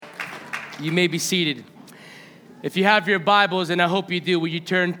You may be seated. If you have your Bibles, and I hope you do, will you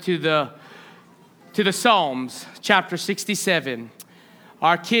turn to the Psalms, chapter 67.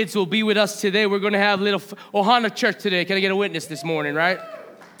 Our kids will be with us today. We're going to have little Ohana church today. Can I get a witness this morning, right?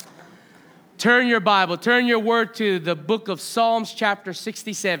 Turn your Bible, turn your word to the book of Psalms, chapter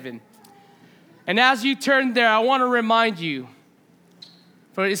 67. And as you turn there, I want to remind you,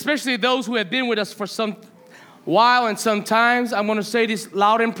 for especially those who have been with us for some while and sometimes, I'm going to say this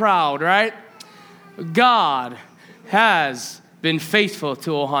loud and proud, right? God has been faithful to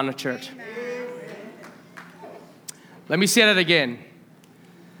Ohana Church. Let me say that again.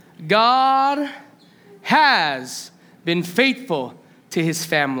 God has been faithful to his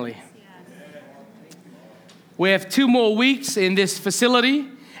family. We have 2 more weeks in this facility,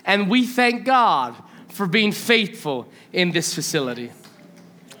 and we thank God for being faithful in this facility.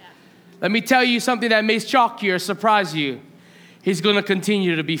 Let me tell you something that may shock you or surprise you. He's going to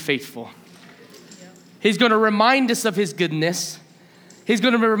continue to be faithful. He's going to remind us of his goodness. He's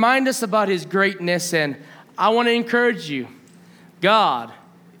going to remind us about his greatness. And I want to encourage you. God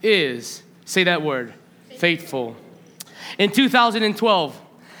is, say that word, faithful. In 2012,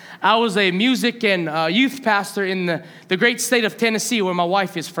 I was a music and youth pastor in the great state of Tennessee, where my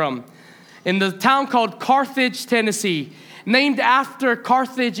wife is from. In the town called Carthage, Tennessee, named after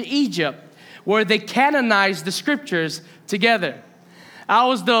Carthage, Egypt, where they canonized the scriptures together. I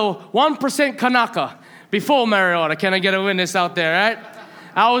was the 1% Kanaka before Mariota. Can I get a witness out there, right?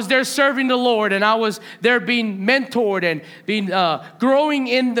 I was there serving the Lord, and I was there being mentored and being growing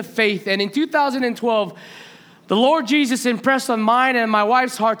in the faith. And in 2012, the Lord Jesus impressed on mine and my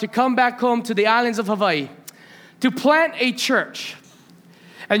wife's heart to come back home to the islands of Hawaii to plant a church.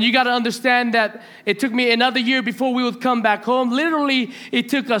 And you got to understand that it took me another year before we would come back home. Literally, it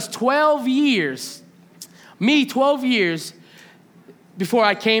took us 12 years, 12 years before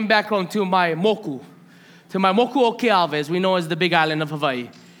I came back home to my moku Okeawe, as we know as the big island of Hawaii.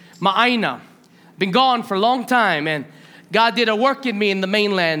 Ma'aina. Been gone for a long time, and God did a work in me in the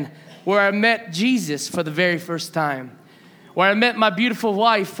mainland where I met Jesus for the very first time, where I met my beautiful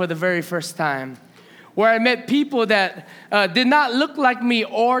wife for the very first time, where I met people that did not look like me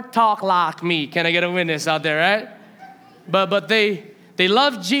or talk like me. Can I get a witness out there, right? But they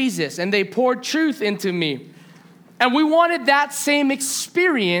loved Jesus, and they poured truth into me. And we wanted that same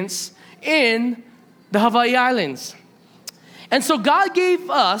experience in the Hawaii Islands. And so God gave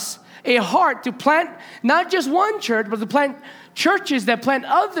us a heart to plant not just one church, but to plant churches that plant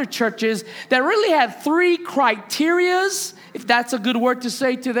other churches that really had 3 criterias, if that's a good word to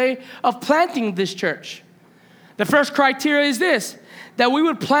say today, of planting this church. The first criteria is this, that we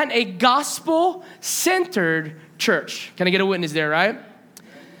would plant a gospel-centered church. Can I get a witness there, right?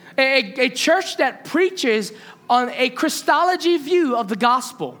 A church that preaches on a Christology view of the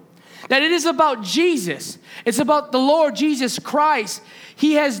gospel. That it is about Jesus. It's about the Lord Jesus Christ.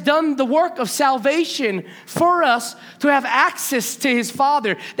 He has done the work of salvation for us to have access to his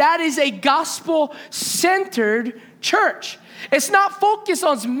Father. That is a gospel-centered church. It's not focused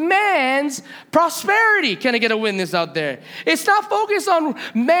on man's prosperity. Can I get a witness out there? It's not focused on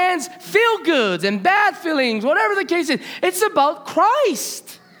man's feel-goods and bad feelings, whatever the case is. It's about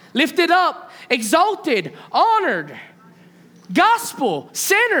Christ. Lifted up, exalted, honored,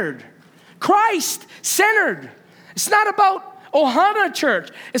 gospel-centered, Christ-centered. It's not about Ohana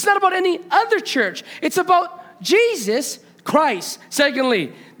Church. It's not about any other church. It's about Jesus Christ.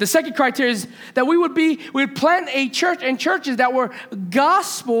 Secondly, the second criteria is that we would plant a church and churches that were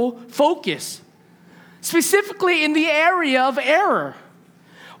gospel-focused, specifically in the area of error.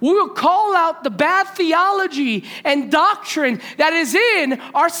 We will call out the bad theology and doctrine that is in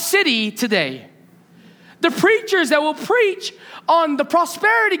our city today. The preachers that will preach on the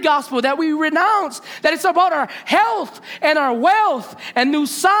prosperity gospel that we renounce, that it's about our health and our wealth and new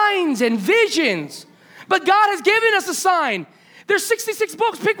signs and visions. But God has given us a sign. There's 66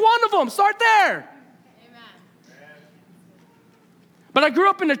 books. Pick one of them. Start there. Amen. But I grew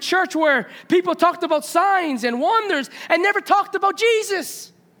up in a church where people talked about signs and wonders and never talked about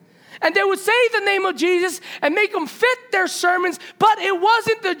Jesus. And they would say the name of Jesus and make them fit their sermons, but it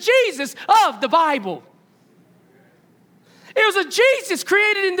wasn't the Jesus of the Bible. It was a Jesus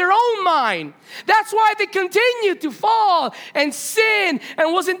created in their own mind. That's why they continued to fall and sin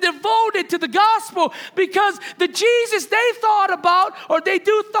and wasn't devoted to the gospel, because the Jesus they thought about, or they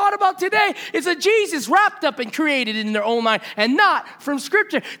do thought about today, is a Jesus wrapped up and created in their own mind and not from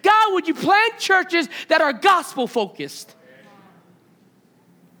Scripture. God, would you plant churches that are gospel focused?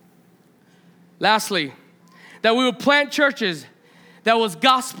 Lastly, that we would plant churches that was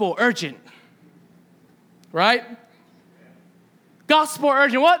gospel urgent. Right? Gospel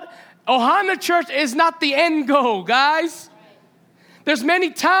urgent. What? Ohana Church is not the end goal, guys. There's many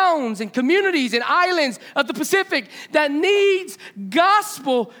towns and communities and islands of the Pacific that needs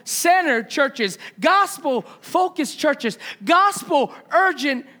gospel-centered churches, gospel-focused churches,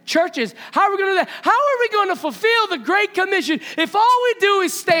 gospel-urgent churches. How are we going to do that? How are we going to fulfill the Great Commission if all we do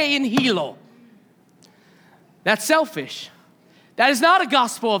is stay in Hilo? That's selfish. That is not a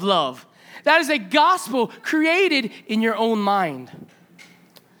gospel of love. That is a gospel created in your own mind.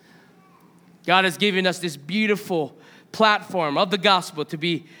 God has given us this beautiful platform of the gospel to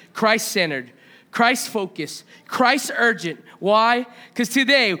be Christ-centered, Christ-focused, Christ-urgent. Why? Because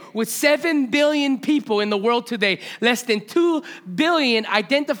today, with 7 billion people in the world today, less than 2 billion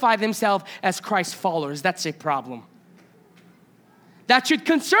identify themselves as Christ followers. That's a problem. That should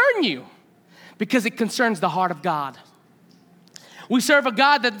concern you because it concerns the heart of God. We serve a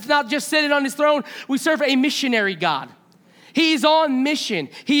God that's not just sitting on his throne. We serve a missionary God. He's on mission.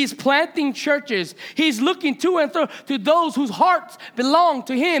 He's planting churches. He's looking to and through to those whose hearts belong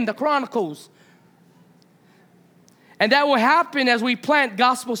to him, the Chronicles. And that will happen as we plant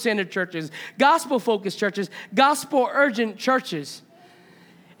gospel-centered churches, gospel-focused churches, gospel-urgent churches.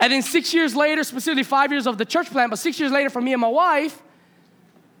 And then 6 years later, specifically 5 years of the church plant, but 6 years later for me and my wife,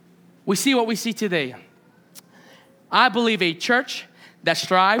 we see what we see today. I believe a church that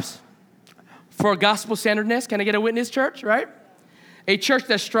strives for gospel-centeredness. Can I get a witness, church, right? A church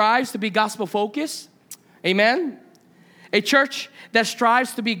that strives to be gospel-focused. Amen. A church that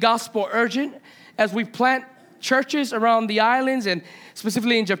strives to be gospel-urgent as we plant churches around the islands and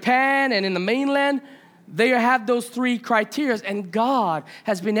specifically in Japan and in the mainland. They have those 3 criteria, and God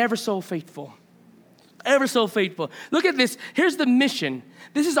has been ever so faithful. Ever so faithful. Look at this. Here's the mission.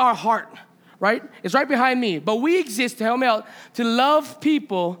 This is our heart, right? It's right behind me. But we exist, to help me out, to love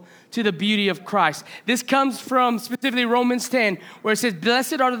people to the beauty of Christ. This comes from specifically Romans 10, where it says,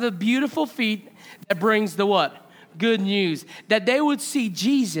 blessed are the beautiful feet that brings the what? Good news. That they would see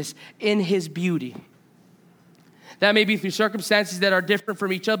Jesus in his beauty. That may be through circumstances that are different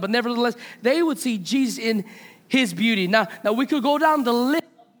from each other, but nevertheless, they would see Jesus in his beauty. Now we could go down the list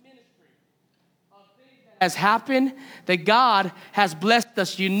of ministry of things that has happened that God has blessed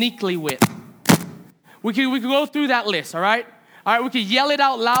us uniquely with. We could go through that list, all right? All right, we could yell it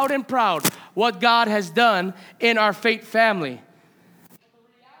out loud and proud what God has done in our faith family. But the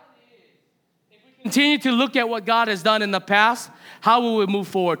reality is, if we continue to look at what God has done in the past, how will we move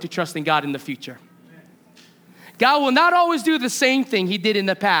forward to trusting God in the future? God will not always do the same thing he did in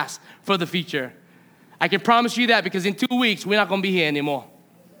the past for the future. I can promise you that, because in 2 weeks, we're not going to be here anymore.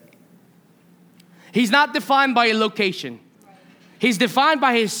 He's not defined by a location. He's defined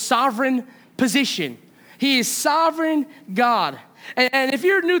by his sovereign position. He is sovereign God. And if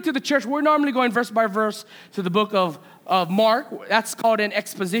you're new to the church, we're normally going verse by verse to the book of Mark. That's called an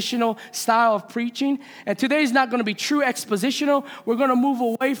expositional style of preaching. And today is not going to be true expositional. We're going to move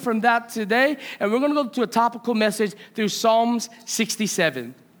away from that today. And we're going to go to a topical message through Psalms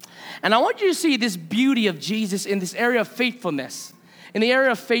 67. And I want you to see this beauty of Jesus in this area of faithfulness. In the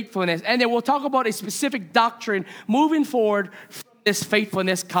area of faithfulness. And then we'll talk about a specific doctrine moving forward from this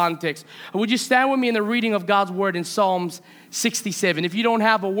faithfulness context. Would you stand with me in the reading of God's word in Psalms 67? If you don't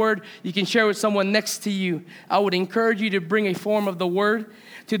have a word, you can share with someone next to you. I would encourage you to bring a form of the word.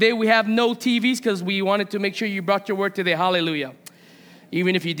 Today we have no TVs because we wanted to make sure you brought your word today. Hallelujah.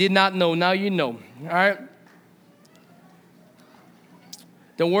 Even if you did not know, now you know. All right?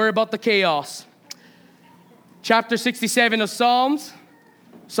 Don't worry about the chaos. Chapter 67 of Psalms,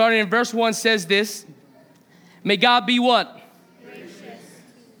 starting in verse 1, says this. May God be what?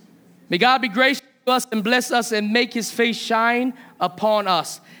 May God be gracious to us and bless us and make his face shine upon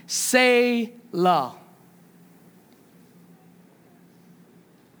us. Selah.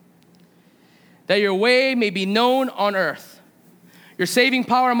 That your way may be known on earth, your saving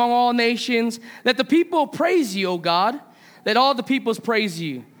power among all nations. Let the people praise you, O God. Let all the peoples praise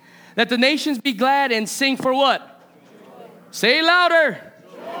you. Let the nations be glad and sing for what? Joy. Say it louder.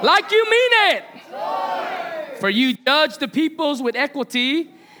 Joy. Like you mean it. Joy. For you judge the peoples with equity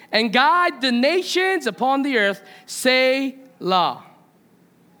and guide the nations upon the earth. Selah.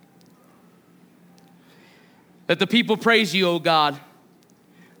 Let the people praise you, O God.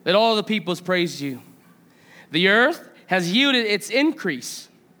 Let all the peoples praise you. The earth has yielded its increase.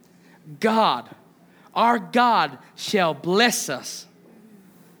 God, our God, shall bless us.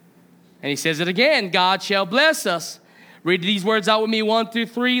 And he says it again, God shall bless us. Read these words out with me, 1 through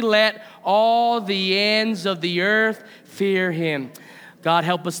 3. Let all the ends of the earth fear him. God,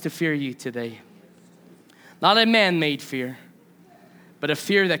 help us to fear you today. Not a man-made fear, but a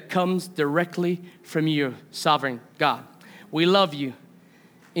fear that comes directly from you, sovereign God. We love you.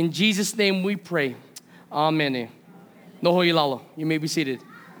 In Jesus' name we pray. Amen. Nohoilalo. You may be seated.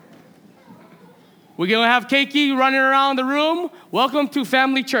 We're going to have Keiki running around the room. Welcome to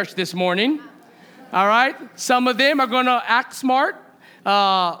Family Church this morning. All right? Some of them are going to act smart,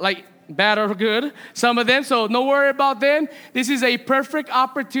 like bad or good. Some of them, so no worry about them. This is a perfect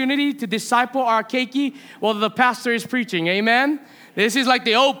opportunity to disciple our Keiki while the pastor is preaching. Amen? This is like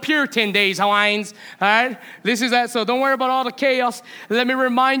the old Puritan days, Hawaiians. All right? This is that. So don't worry about all the chaos. Let me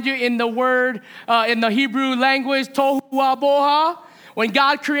remind you in the word, in the Hebrew language, tohu waboha. When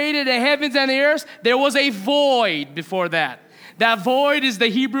God created the heavens and the earth, there was a void before that. That void is the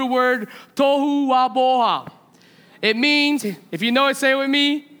Hebrew word tohu waboha. It means, if you know it, say it with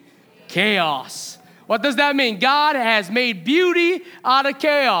me, chaos. What does that mean? God has made beauty out of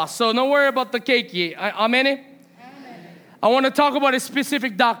chaos. So don't worry about the keiki. Amen? Amen. I want to talk about a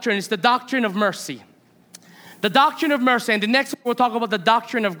specific doctrine. It's the doctrine of mercy. The doctrine of mercy. And the next we'll talk about the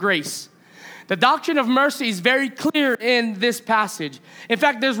doctrine of grace. The doctrine of mercy is very clear in this passage. In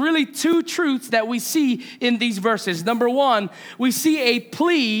fact, there's really two truths that we see in these verses. Number one, we see a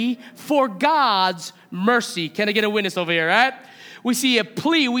plea for God's mercy. Can I get a witness over here, right? We see a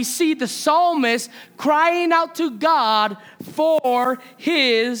plea. We see the psalmist crying out to God for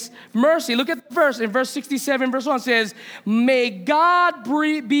his mercy. Look at the verse. In verse 67, verse 1 says, may God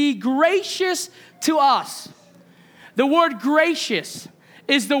be gracious to us. The word gracious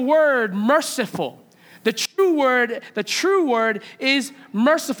is the word merciful. The true word is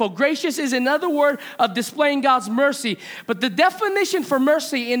merciful. Gracious is another word of displaying God's mercy. But the definition for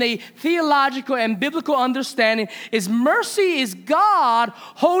mercy in a theological and biblical understanding is mercy is God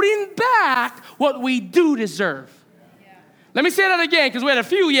holding back what we do deserve. Yeah. Let me say that again because we had a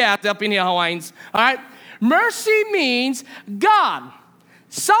few yaps up in here, Hawaiians. All right? Mercy means God,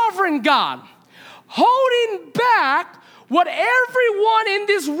 sovereign God, holding back what everyone in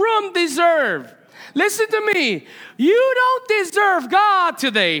this room deserve. Listen to me. You don't deserve God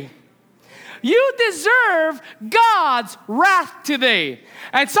today. You deserve God's wrath today.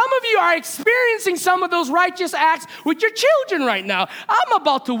 And some of you are experiencing some of those righteous acts with your children right now. I'm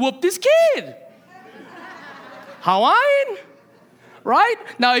about to whoop this kid. Hawaiian? Right?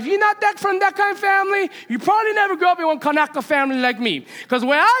 Now, if you're not from that kind of family, you probably never grew up in one Kanaka family like me. Because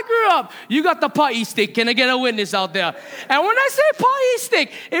when I grew up, you got the pa'i stick. Can I get a witness out there? And when I say pa'i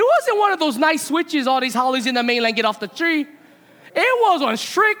stick, it wasn't one of those nice switches all these hollies in the mainland get off the tree. It was one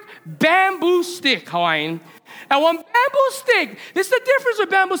strict bamboo stick, Hawaiian. And one bamboo stick, this is the difference with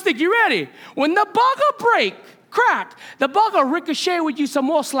bamboo stick. You ready? When the bugger crack, the bugger ricochet with you some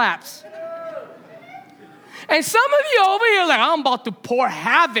more slaps. And some of you over here like, I'm about to pour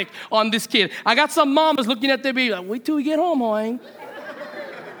havoc on this kid. I got some mamas looking at their baby like, wait till we get home, Hawaiian.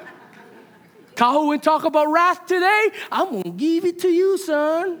 Kahu and talk about wrath today. I'm going to give it to you,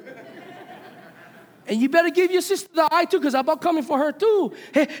 son. And you better give your sister the eye too because I'm about coming for her too.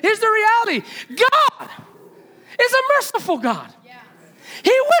 Here's the reality. God is a merciful God. Yeah.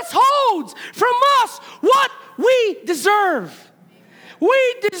 He withholds from us what we deserve.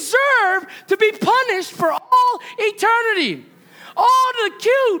 We deserve to be punished for all eternity. All the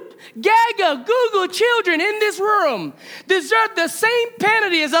cute, gaga, goo-goo children in this room deserve the same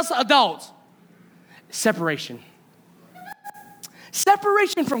penalty as us adults. Separation.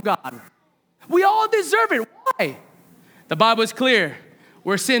 Separation from God. We all deserve it. Why? The Bible is clear.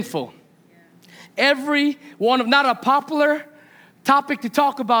 We're sinful. Every one of, not a popular topic to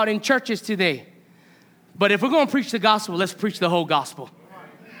talk about in churches today. But if we're going to preach the gospel, let's preach the whole gospel.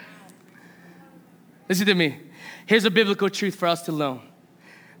 Listen to me. Here's a biblical truth for us to learn.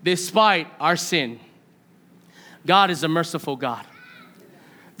 Despite our sin, God is a merciful God.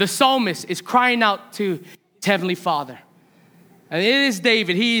 The psalmist is crying out to his heavenly Father. And it is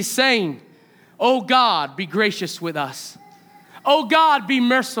David. He is saying, oh God, be gracious with us. Oh God, be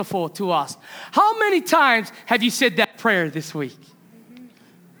merciful to us. How many times have you said that prayer this week?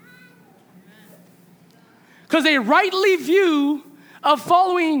 Because a rightly view of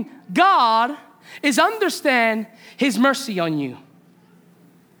following God is understand his mercy on you.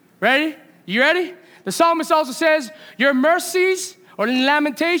 Ready? You ready? The psalmist also says, your mercies, or in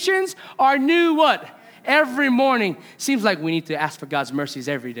Lamentations, are new what? Every morning. Seems like we need to ask for God's mercies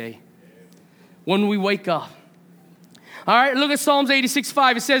every day. When we wake up. All right, look at Psalms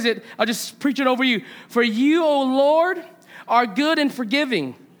 86:5. It says it. I'll just preach it over you. For you, O Lord, are good and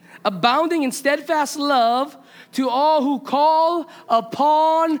forgiving, abounding in steadfast love to all who call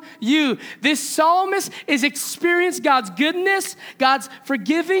upon you. This psalmist is experiencing God's goodness, God's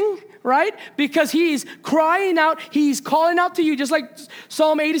forgiving, right? Because he's crying out, he's calling out to you, just like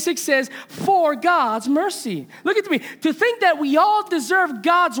Psalm 86 says, for God's mercy. Look at me. To think that we all deserve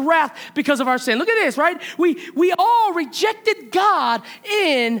God's wrath because of our sin. Look at this, right? We all rejected God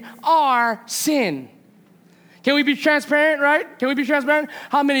in our sin. Can we be transparent, right? Can we be transparent?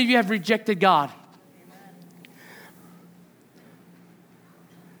 How many of you have rejected God?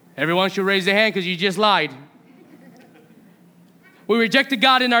 Everyone should raise their hand because you just lied. We rejected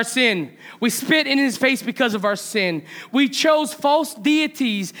God in our sin. We spit in his face because of our sin. We chose false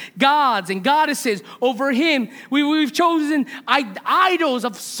deities, gods and goddesses over him. We've chosen idols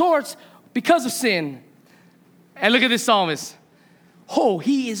of sorts because of sin. And look at this psalmist. Oh,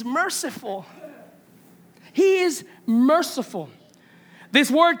 he is merciful. He is merciful. This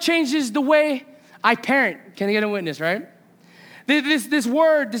word changes the way I parent. Can I get a witness, right? This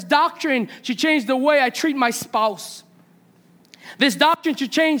word, this doctrine should change the way I treat my spouse. This doctrine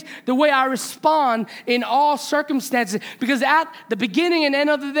should change the way I respond in all circumstances. Because at the beginning and end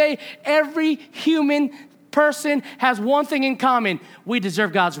of the day, every human person has one thing in common. We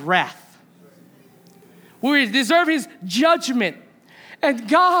deserve God's wrath. We deserve his judgment. And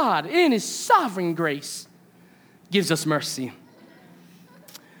God, in his sovereign grace, gives us mercy.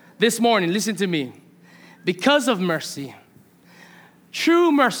 This morning, listen to me. Because of mercy,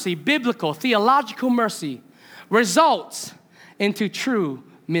 true mercy, biblical, theological mercy, results into true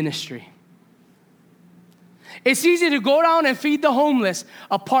ministry. It's easy to go down and feed the homeless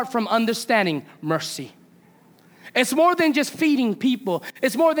apart from understanding mercy. It's more than just feeding people.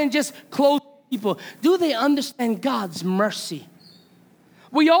 It's more than just clothing people. Do they understand God's mercy?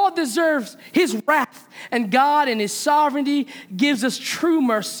 We all deserve his wrath, and God in his sovereignty gives us true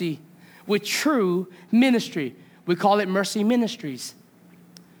mercy with true ministry. We call it mercy ministries.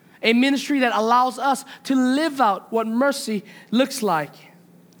 A ministry that allows us to live out what mercy looks like.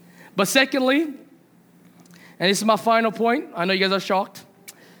 But secondly, and this is my final point, I know you guys are shocked.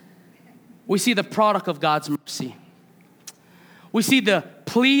 We see the product of God's mercy. We see the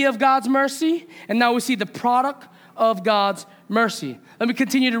plea of God's mercy, and now we see the product of God's mercy. Let me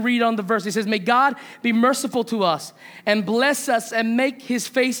continue to read on the verse. It says, may God be merciful to us and bless us and make his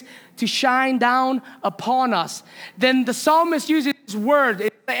face to shine down upon us. Then the psalmist uses this word,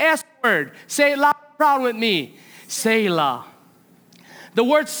 it's the S word. Say it loud and proud with me. Selah. The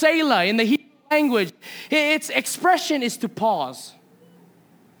word Selah in the Hebrew language, its expression is to pause.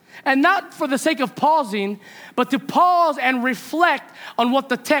 And not for the sake of pausing, but to pause and reflect on what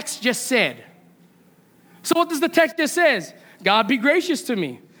the text just said. So what does the text just say? God be gracious to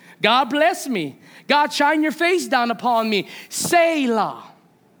me. God bless me. God shine your face down upon me. Selah.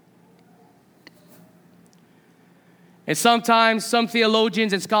 And sometimes some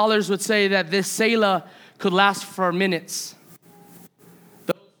theologians and scholars would say that this Selah could last for minutes.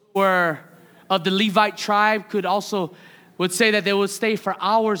 Those who were of the Levite tribe would say that they would stay for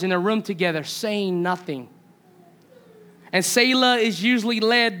hours in a room together saying nothing. And Selah is usually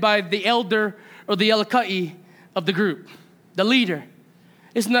led by the elder or the Elaka'i of the group, the leader.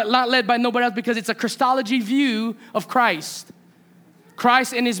 It's not led by nobody else because it's a Christology view of Christ.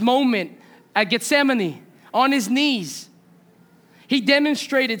 Christ in his moment at Gethsemane, on his knees, he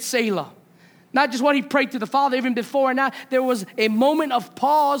demonstrated Selah. Not just what he prayed to the Father, even before and now, there was a moment of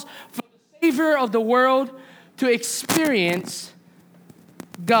pause for the Savior of the world to experience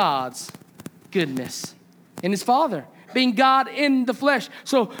God's goodness in his Father, being God in the flesh.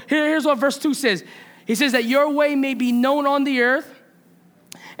 So here's what verse 2 says. He says that your way may be known on the earth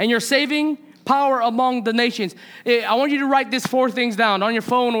and your saving power among the nations. I want you to write these 4 things down on your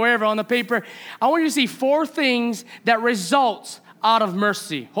phone or wherever on the paper. I want you to see 4 things that results out of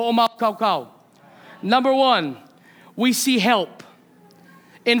mercy. Number 1, we see help.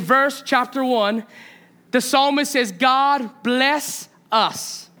 In verse chapter 1, the psalmist says, God bless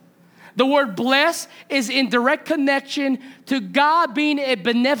us. The word bless is in direct connection to God being a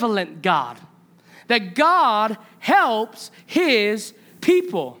benevolent God. That God helps his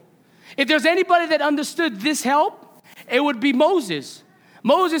people. If there's anybody that understood this help, it would be Moses.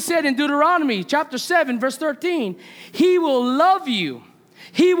 Moses said in Deuteronomy chapter 7, verse 13, he will love you,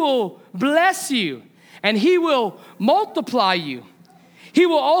 he will bless you, and he will multiply you. He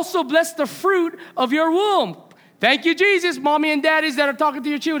will also bless the fruit of your womb. Thank you, Jesus, mommy and daddies that are talking to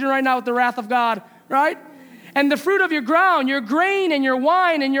your children right now with the wrath of God, right? And the fruit of your ground, your grain and your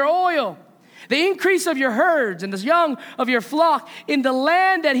wine and your oil. The increase of your herds and the young of your flock in the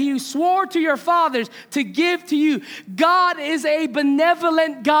land that he swore to your fathers to give to you. God is a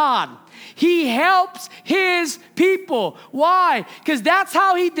benevolent God. He helps his people. Why? Because that's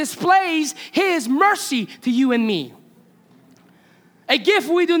how he displays his mercy to you and me. A gift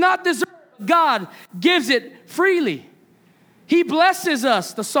we do not deserve, God gives it freely. He blesses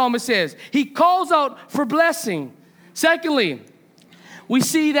us, the psalmist says. He calls out for blessing. Secondly, we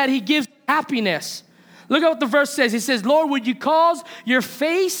see that he gives happiness. Look at what the verse says. It says, Lord, would you cause your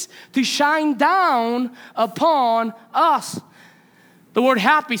face to shine down upon us? The word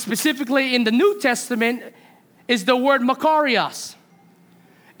happy, specifically in the New Testament, is the word makarios.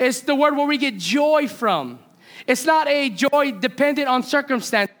 It's the word where we get joy from. It's not a joy dependent on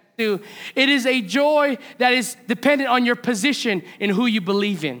circumstance. It is a joy that is dependent on your position in who you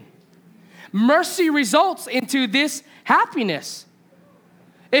believe in. Mercy results into this happiness.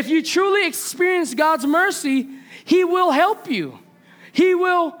 If you truly experience God's mercy, He will help you. He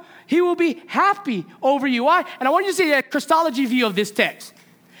will be happy over you. Why? And I want you to see a Christology view of this text.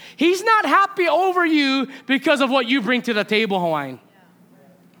 He's not happy over you because of what you bring to the table, Hawaiian.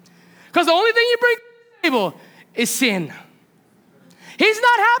 Because the only thing you bring to the table is sin. He's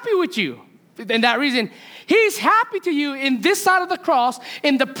not happy with you. And that reason, He's happy to you in this side of the cross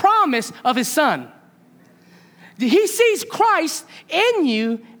in the promise of His Son. He sees Christ in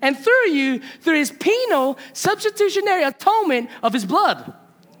you and through you through His penal substitutionary atonement of His blood.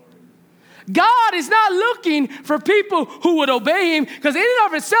 God is not looking for people who would obey Him, because in and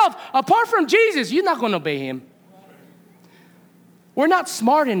of itself, apart from Jesus, you're not going to obey Him. We're not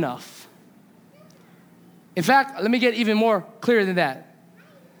smart enough. In fact, let me get even more clear than that.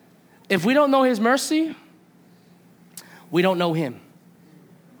 If we don't know His mercy, we don't know Him.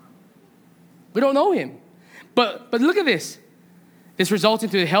 We don't know Him. But look at this. This results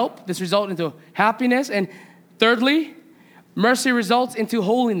into help. This results into happiness. And thirdly, mercy results into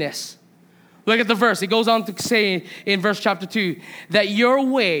holiness. Look at the verse. It goes on to say in verse chapter 2, that your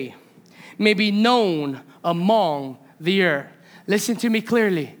way may be known among the earth. Listen to me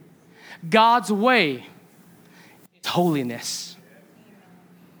clearly. God's way is holiness.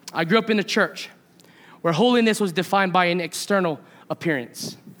 I grew up in a church where holiness was defined by an external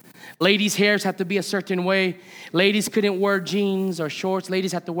appearance. Ladies' hairs had to be a certain way. Ladies couldn't wear jeans or shorts.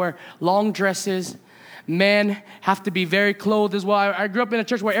 Ladies had to wear long dresses. Men have to be very clothed as well. I grew up in a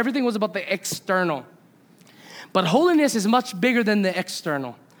church where everything was about the external. But holiness is much bigger than the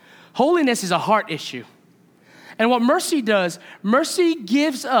external. Holiness is a heart issue. And what mercy does, mercy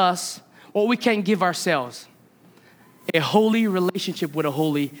gives us what we can't give ourselves. A holy relationship with a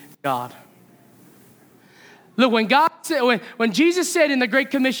holy God. Look, when Jesus said in the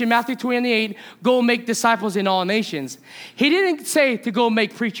Great Commission, Matthew 28, go make disciples in all nations, He didn't say to go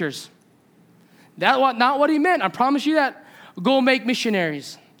make preachers. That's not what He meant. I promise you that. Go make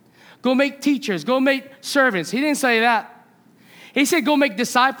missionaries. Go make teachers. Go make servants. He didn't say that. He said go make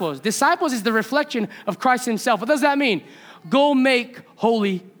disciples. Disciples is the reflection of Christ Himself. What does that mean? Go make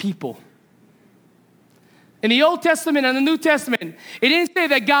holy people. In the Old Testament and the New Testament, it didn't say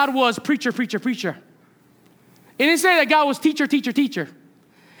that God was preacher, preacher, preacher. It didn't say that God was teacher, teacher, teacher.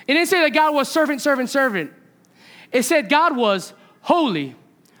 It didn't say that God was servant, servant, servant. It said God was holy,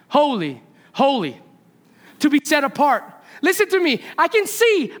 holy, holy, to be set apart. Listen to me. I can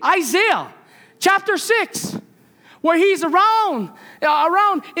see Isaiah chapter 6, where he's around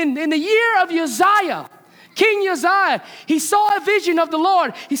in the year of Uzziah. King Uzziah, he saw a vision of the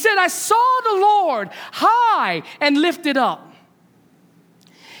Lord. He said, I saw the Lord high and lifted up.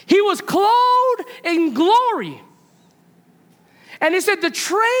 He was clothed in glory. And it said the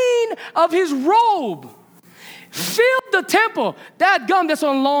train of His robe filled the temple. That gum that's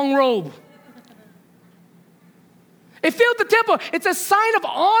on long robe. It filled the temple. It's a sign of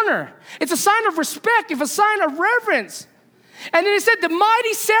honor. It's a sign of respect. It's a sign of reverence. And then it said the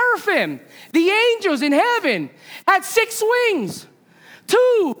mighty seraphim, the angels in heaven, had 6 wings.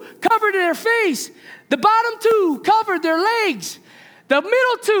 2 covered their face. The bottom 2 covered their legs. The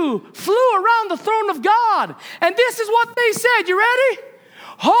middle 2 flew around the throne of God. And this is what they said. You ready?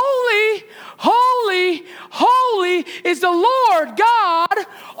 Holy, holy, holy is the Lord God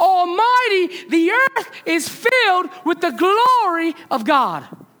Almighty. The earth is filled with the glory of God.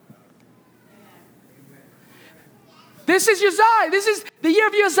 This is Uzziah. This is the year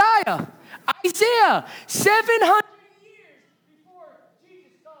of Uzziah. Isaiah, 700 years before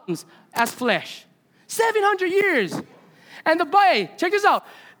Jesus comes as flesh. 700 years. And check this out.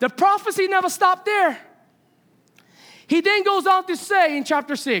 The prophecy never stopped there. He then goes on to say in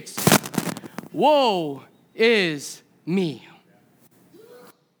chapter 6, woe is me.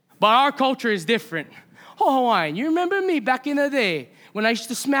 But our culture is different. Oh, Hawaiian, you remember me back in the day when I used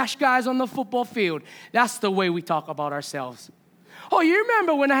to smash guys on the football field? That's the way we talk about ourselves. Oh, you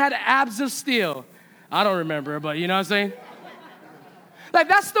remember when I had abs of steel? I don't remember, but you know what I'm saying? Like,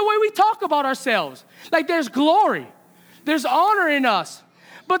 that's the way we talk about ourselves. Like, there's glory. There's honor in us.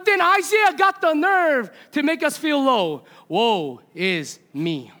 But then Isaiah got the nerve to make us feel low. Woe is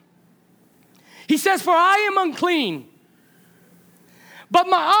me. He says, for I am unclean, but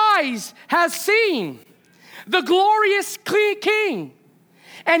my eyes have seen the glorious King.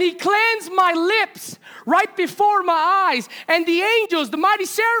 And he cleansed my lips right before my eyes. And the angels, the mighty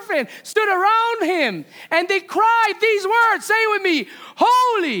seraphim, stood around him. And they cried these words, say with me,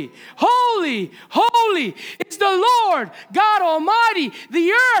 holy, holy, holy is the Lord God Almighty.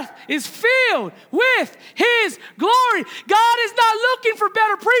 The earth is filled with his glory. God is not looking for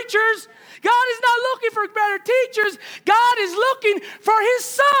better preachers. God is not looking for better teachers. God is looking for his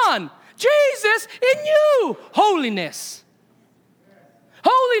Son, Jesus, in you. Holiness.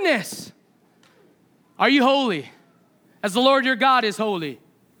 Holiness. Are you holy? As the Lord your God is holy.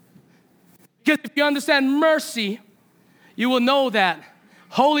 Because if you understand mercy, you will know that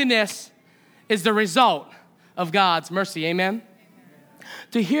holiness is the result of God's mercy. Amen?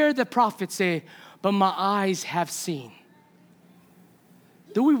 To hear the prophet say, but my eyes have seen.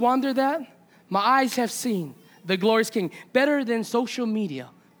 Do we wonder that? My eyes have seen the glorious King. Better than social media.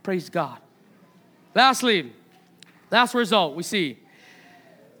 Praise God. Lastly, last result we see.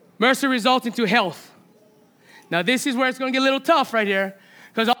 Mercy results into health. Now this is where it's going to get a little tough right here.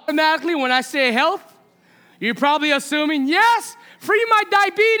 Because automatically when I say health, you're probably assuming, yes, free my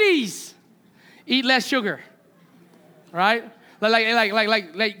diabetes. Eat less sugar. Right?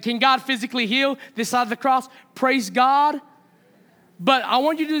 Like, can God physically heal this side of the cross? Praise God. But I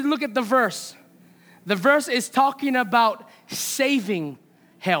want you to look at the verse. The verse is talking about saving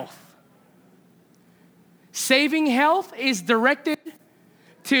health. Saving health is directed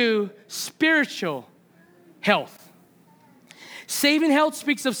to spiritual health. Saving health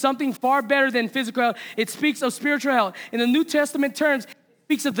speaks of something far better than physical health. It speaks of spiritual health. In the New Testament terms, it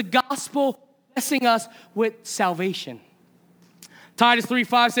speaks of the gospel blessing us with salvation. Titus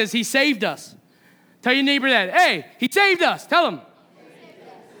 3:5 says, he saved us. Tell your neighbor that. Hey, he saved us. Tell him.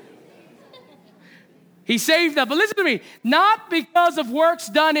 He saved us. But listen to me. Not because of works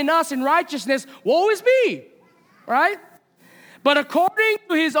done in us in righteousness, woe is me. Right? But according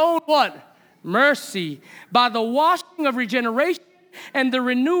to his own what? Mercy. By the washing of regeneration and the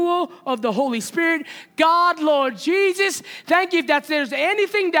renewal of the Holy Spirit. God, Lord Jesus, thank you. If there's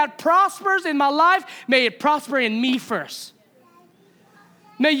anything that prospers in my life, may it prosper in me first.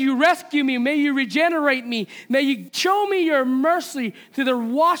 May you rescue me. May you regenerate me. May you show me your mercy through the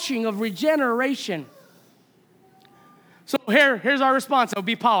washing of regeneration. So here's our response. It'll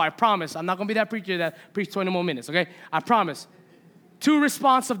be power. I promise. I'm not going to be that preacher that preached 20 more minutes, okay? I promise. 2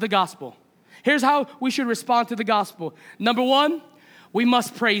 response of the gospel. Here's how we should respond to the gospel. Number 1, we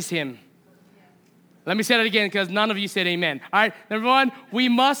must praise him. Let me say that again because none of you said amen. All right, number 1, we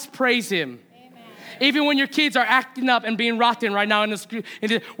must praise him. Amen. Even when your kids are acting up and being rotten right now in the school,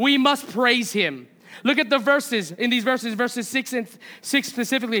 we must praise him. Look at the verses, in these verses, verses 6 and 6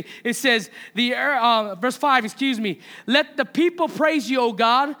 specifically. It says, verse 5, let the people praise you, O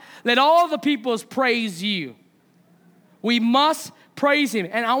God. Let all the peoples praise you. We must praise him.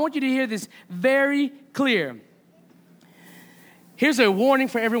 And I want you to hear this very clear. Here's a warning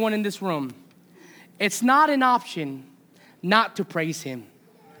for everyone in this room. It's not an option not to praise him.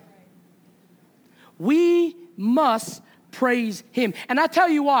 We must praise him. And I tell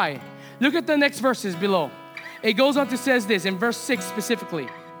you why. Look at the next verses below. It goes on to says this in verse 6 specifically.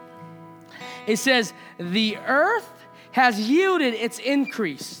 It says, the earth has yielded its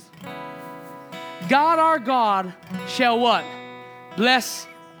increase. God our God shall what? Bless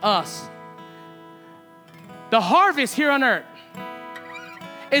us. The harvest here on earth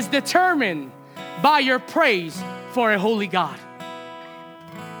is determined by your praise for a holy God.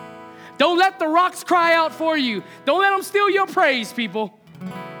 Don't let the rocks cry out for you. Don't let them steal your praise, people.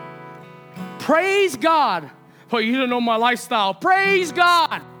 Praise God. Oh, you don't know my lifestyle. Praise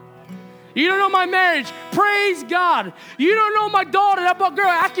God. You don't know my marriage. Praise God. You don't know my daughter, that girl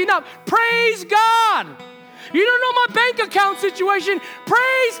acting up. Praise God. You don't know my bank account situation.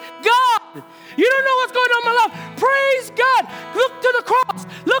 Praise God. You don't know what's going on in my life. Praise God. Look to the cross.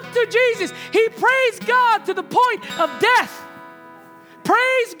 Look to Jesus. He praised God to the point of death.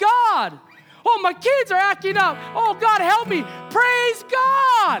 Praise God. Oh, my kids are acting up. Oh, God, help me. Praise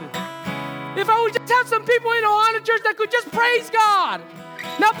God. If I would just have some people in Ohana Church that could just praise God.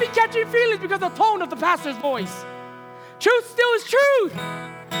 Not be catching feelings because of the tone of the pastor's voice. Truth still is truth.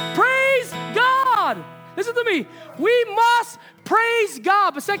 Praise God. Listen to me. We must praise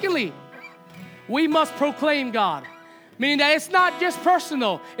God. But secondly, we must proclaim God. Meaning that it's not just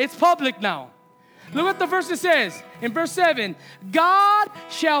personal, it's public now. Look what the verse says in verse 7. God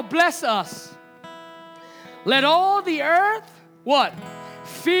shall bless us. Let all the earth, what?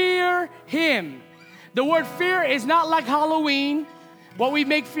 Fear him. The word fear is not like Halloween, what we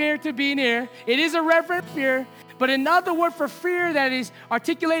make fear to be near. It is a reverent fear, but another word for fear that is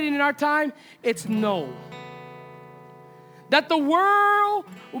articulated in our time, it's know. That the world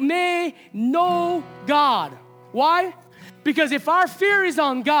may know God. Why? Because if our fear is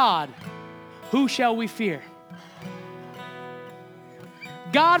on God, who shall we fear?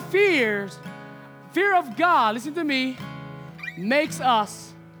 God fears. Fear of God, listen to me, makes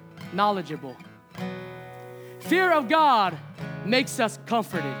us knowledgeable. Fear of God makes us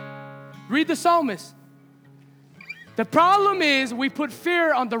comforted. Read the psalmist. The problem is we put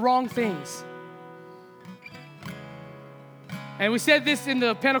fear on the wrong things. And we said this in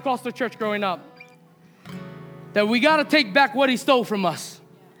the Pentecostal church growing up, that we got to take back what he stole from us.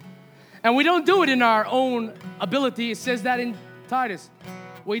 And we don't do it in our own ability. It says that in Titus.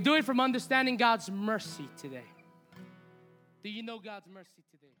 We do it from understanding God's mercy today. Do you know God's mercy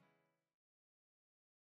today?